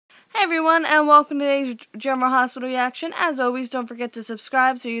Hey everyone, and welcome to today's General Hospital reaction. As always, don't forget to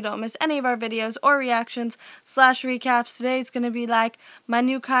subscribe so you don't miss any of our videos or reactions / recaps. Today's going to be like my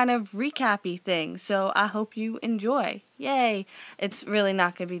new kind of recap-y thing, so I hope you enjoy. Yay! It's really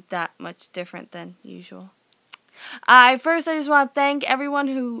not going to be that much different than usual. First, I just want to thank everyone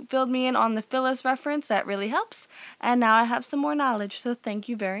who filled me in on the Phyllis reference. That really helps. And now I have some more knowledge, so thank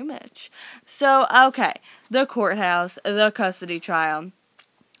you very much. So, okay, the courthouse, the custody trial.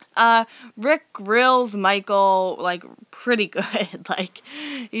 Rick grills Michael, like, pretty good. Like,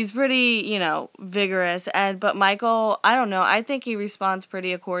 he's pretty, vigorous. But Michael, I don't know, I think he responds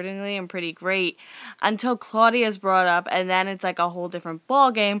pretty accordingly and pretty great until Claudia's brought up, and then it's like a whole different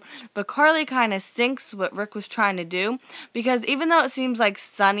ball game. But Carly kind of sinks what Rick was trying to do, because even though it seems like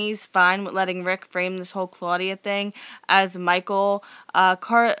Sonny's fine with letting Rick frame this whole Claudia thing as Michael's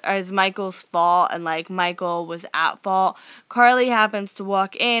fault, and like Michael was at fault, Carly happens to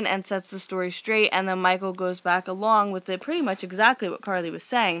walk in and sets the story straight, and then Michael goes back along with it, pretty much exactly what Carly was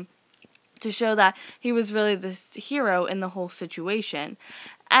saying, to show that he was really the hero in the whole situation.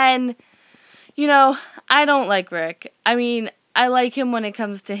 And, I don't like Rick. I mean, I like him when it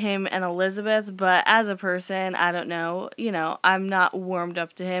comes to him and Elizabeth, but as a person, I don't know, I'm not warmed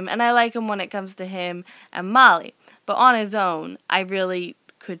up to him, and I like him when it comes to him and Molly. But on his own, I really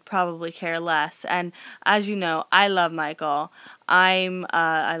could probably care less. And as you know, I love Michael. I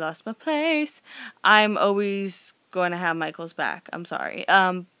lost my place. I'm always going to have Michael's back. I'm sorry.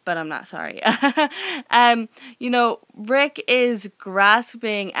 But I'm not sorry. Rick is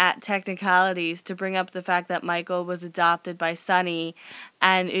grasping at technicalities to bring up the fact that Michael was adopted by Sonny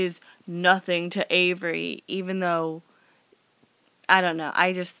and is nothing to Avery, even though, I don't know,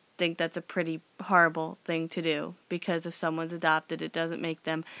 I just think that's a pretty horrible thing to do, because if someone's adopted, it doesn't make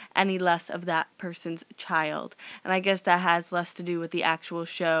them any less of that person's child. And I guess that has less to do with the actual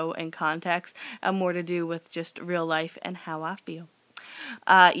show and context and more to do with just real life and how I feel.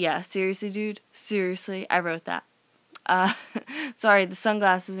 Yeah, seriously, dude. Seriously, I wrote that. Sorry, the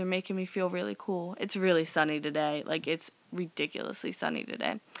sunglasses are making me feel really cool. It's really sunny today. Like, it's ridiculously sunny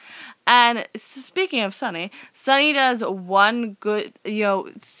today. And speaking of Sonny, Sonny does one good,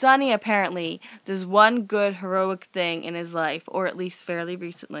 Sonny apparently does one good heroic thing in his life, or at least fairly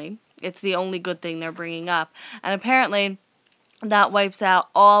recently. It's the only good thing they're bringing up. And apparently that wipes out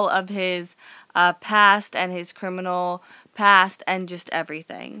all of his past and his criminal past and just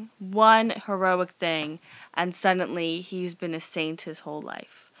everything. One heroic thing, and suddenly he's been a saint his whole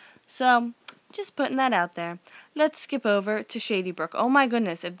life. So, just putting that out there. Let's skip over to Shady Brook. Oh my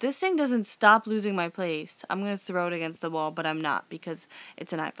goodness, if this thing doesn't stop losing my place, I'm going to throw it against the wall, but I'm not, because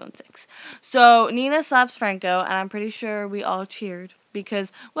it's an iPhone 6. So, Nina slaps Franco, and I'm pretty sure we all cheered,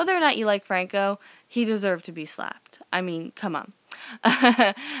 because whether or not you like Franco, he deserved to be slapped. I mean, come on.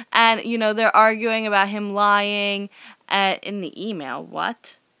 And, they're arguing about him lying in the email.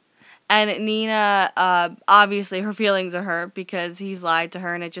 What? And Nina, obviously her feelings are hurt because he's lied to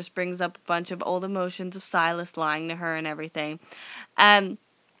her, and it just brings up a bunch of old emotions of Silas lying to her and everything. And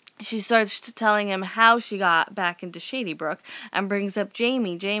she starts telling him how she got back into Shady Brook and brings up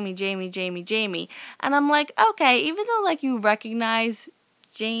Jamie. And I'm like, okay, even though, like, you recognize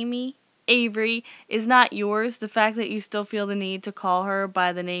Jamie, Avery is not yours, the fact that you still feel the need to call her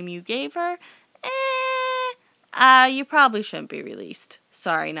by the name you gave her, you probably shouldn't be released.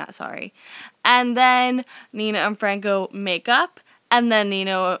 Sorry, not sorry. And then Nina and Franco make up, and then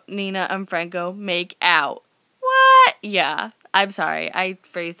Nina and Franco make out. What? Yeah, I'm sorry. I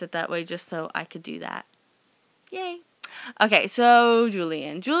phrased it that way just so I could do that. Yay. Okay, so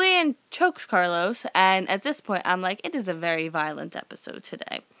Julian. Julian chokes Carlos, and at this point, I'm like, it is a very violent episode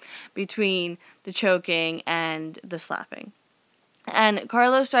today, between the choking and the slapping. And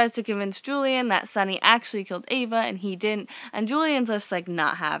Carlos tries to convince Julian that Sonny actually killed Ava, and he didn't. And Julian's just, like,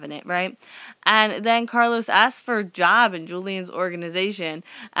 not having it, right? And then Carlos asks for a job in Julian's organization.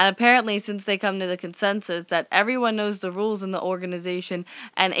 And apparently, since they come to the consensus that everyone knows the rules in the organization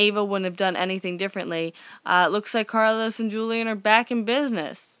and Ava wouldn't have done anything differently, it looks like Carlos and Julian are back in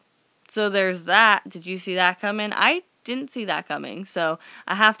business. So there's that. Did you see that coming? I didn't see that coming. So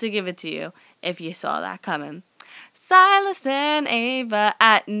I have to give it to you if you saw that coming. Silas and Ava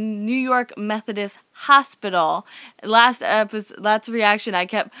at New York Methodist Hospital. Last reaction, I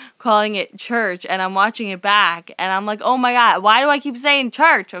kept calling it church, and I'm watching it back, and I'm like, oh my god, why do I keep saying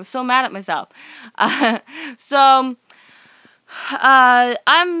church? I'm so mad at myself.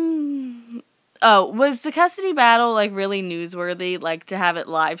 Was the custody battle, like, really newsworthy, like, to have it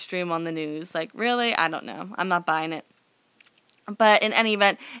live stream on the news? Like, really? I don't know. I'm not buying it. But in any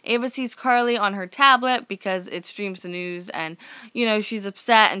event, Ava sees Carly on her tablet because it streams the news, and, you know, she's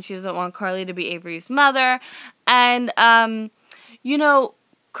upset and she doesn't want Carly to be Avery's mother. And, you know,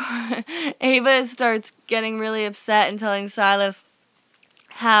 Ava starts getting really upset and telling Silas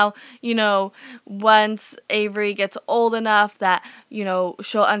how, you know, once Avery gets old enough that, you know,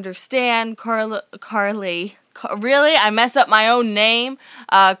 she'll understand Carly. Really? I messed up my own name.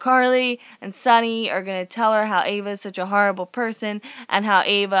 Carly and Sonny are going to tell her how Ava is such a horrible person and how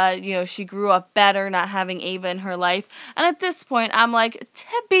Ava, you know, she grew up better not having Ava in her life. And at this point, I'm like,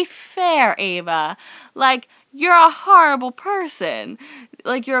 to be fair, Ava, like, you're a horrible person.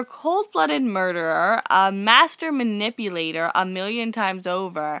 Like, you're a cold-blooded murderer, a master manipulator 1,000,000 times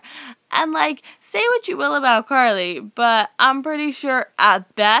over. And, like, say what you will about Carly, but I'm pretty sure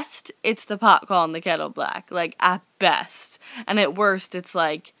at best it's the pot calling the kettle black. Like, at best. And at worst, it's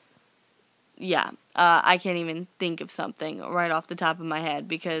like, yeah, I can't even think of something right off the top of my head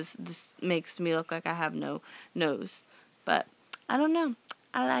because this makes me look like I have no nose. But I don't know.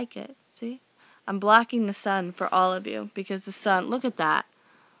 I like it. See? I'm blocking the sun for all of you because the sun, look at that.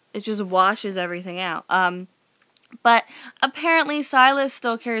 It just washes everything out. But apparently Silas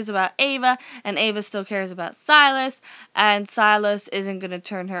still cares about Ava, and Ava still cares about Silas, and Silas isn't going to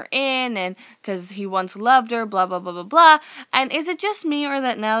turn her in, and because he once loved her, blah, blah, blah, blah, blah. And is it just me, or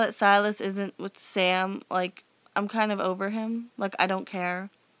that now that Silas isn't with Sam, like, I'm kind of over him? Like, I don't care.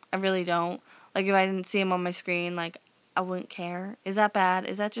 I really don't. Like, if I didn't see him on my screen, like, I wouldn't care. Is that bad?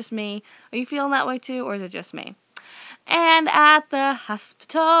 Is that just me? Are you feeling that way too, or is it just me? And at the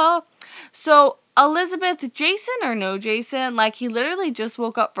hospital, so Elizabeth, Jason or no Jason, like, he literally just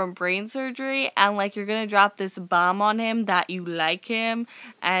woke up from brain surgery, and, like, you're gonna drop this bomb on him that you like him,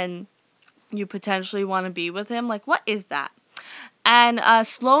 and you potentially want to be with him. Like, what is that? And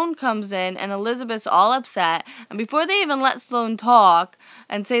Sloane comes in, and Elizabeth's all upset, and before they even let Sloane talk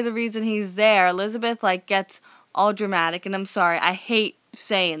and say the reason he's there, Elizabeth, like, gets all dramatic, and I'm sorry, I hate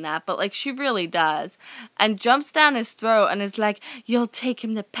saying that, but, like, she really does, and jumps down his throat and is like, you'll take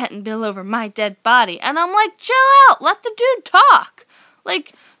him to Pentonville over my dead body, and I'm like, chill out, let the dude talk,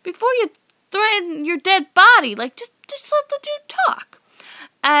 like, before you threaten your dead body, like, just let the dude talk.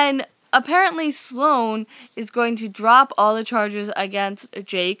 And apparently Sloane is going to drop all the charges against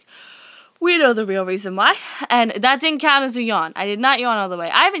Jake. We know the real reason why, and that didn't count as a yawn. I did not yawn all the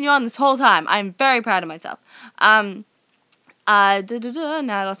way. I haven't yawned this whole time. I'm very proud of myself. Now I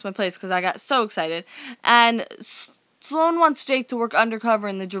lost my place because I got so excited. And Sloane wants Jake to work undercover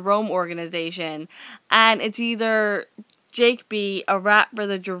in the Jerome organization, and it's either Jake be a rat for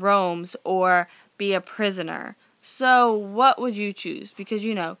the Jeromes or be a prisoner. So what would you choose? Because,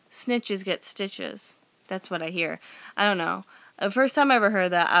 you know, snitches get stitches. That's what I hear. I don't know. The first time I ever heard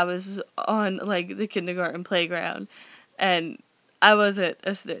that, I was on, like, the kindergarten playground, and I wasn't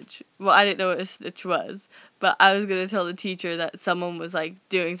a snitch. Well, I didn't know what a snitch was, but I was going to tell the teacher that someone was, like,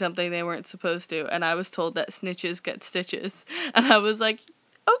 doing something they weren't supposed to, and I was told that snitches get stitches, and I was like,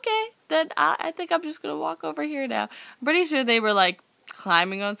 okay, then I think I'm just going to walk over here now. I'm pretty sure they were, like,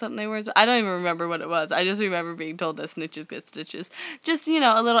 climbing on something they were. I don't even remember what it was. I just remember being told that snitches get stitches. Just, you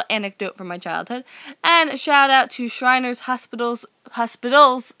know, a little anecdote from my childhood. And shout out to Shriners Hospitals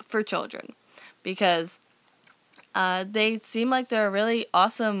for Children, because they seem like they're a really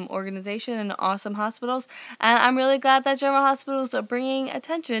awesome organization and awesome hospitals, and I'm really glad that General Hospitals are bringing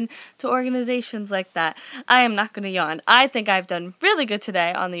attention to organizations like that. I am not going to yawn. I think I've done really good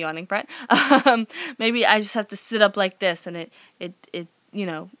today on the yawning front. Maybe I just have to sit up like this, and it you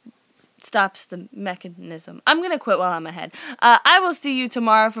know, stops the mechanism. I'm going to quit while I'm ahead. I will see you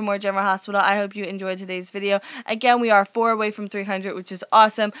tomorrow for more General Hospital. I hope you enjoyed today's video. Again, we are 4 away from 300, which is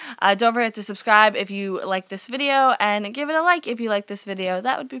awesome. Don't forget to subscribe if you like this video, and give it a like if you like this video.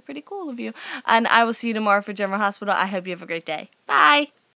 That would be pretty cool of you. And I will see you tomorrow for General Hospital. I hope you have a great day. Bye!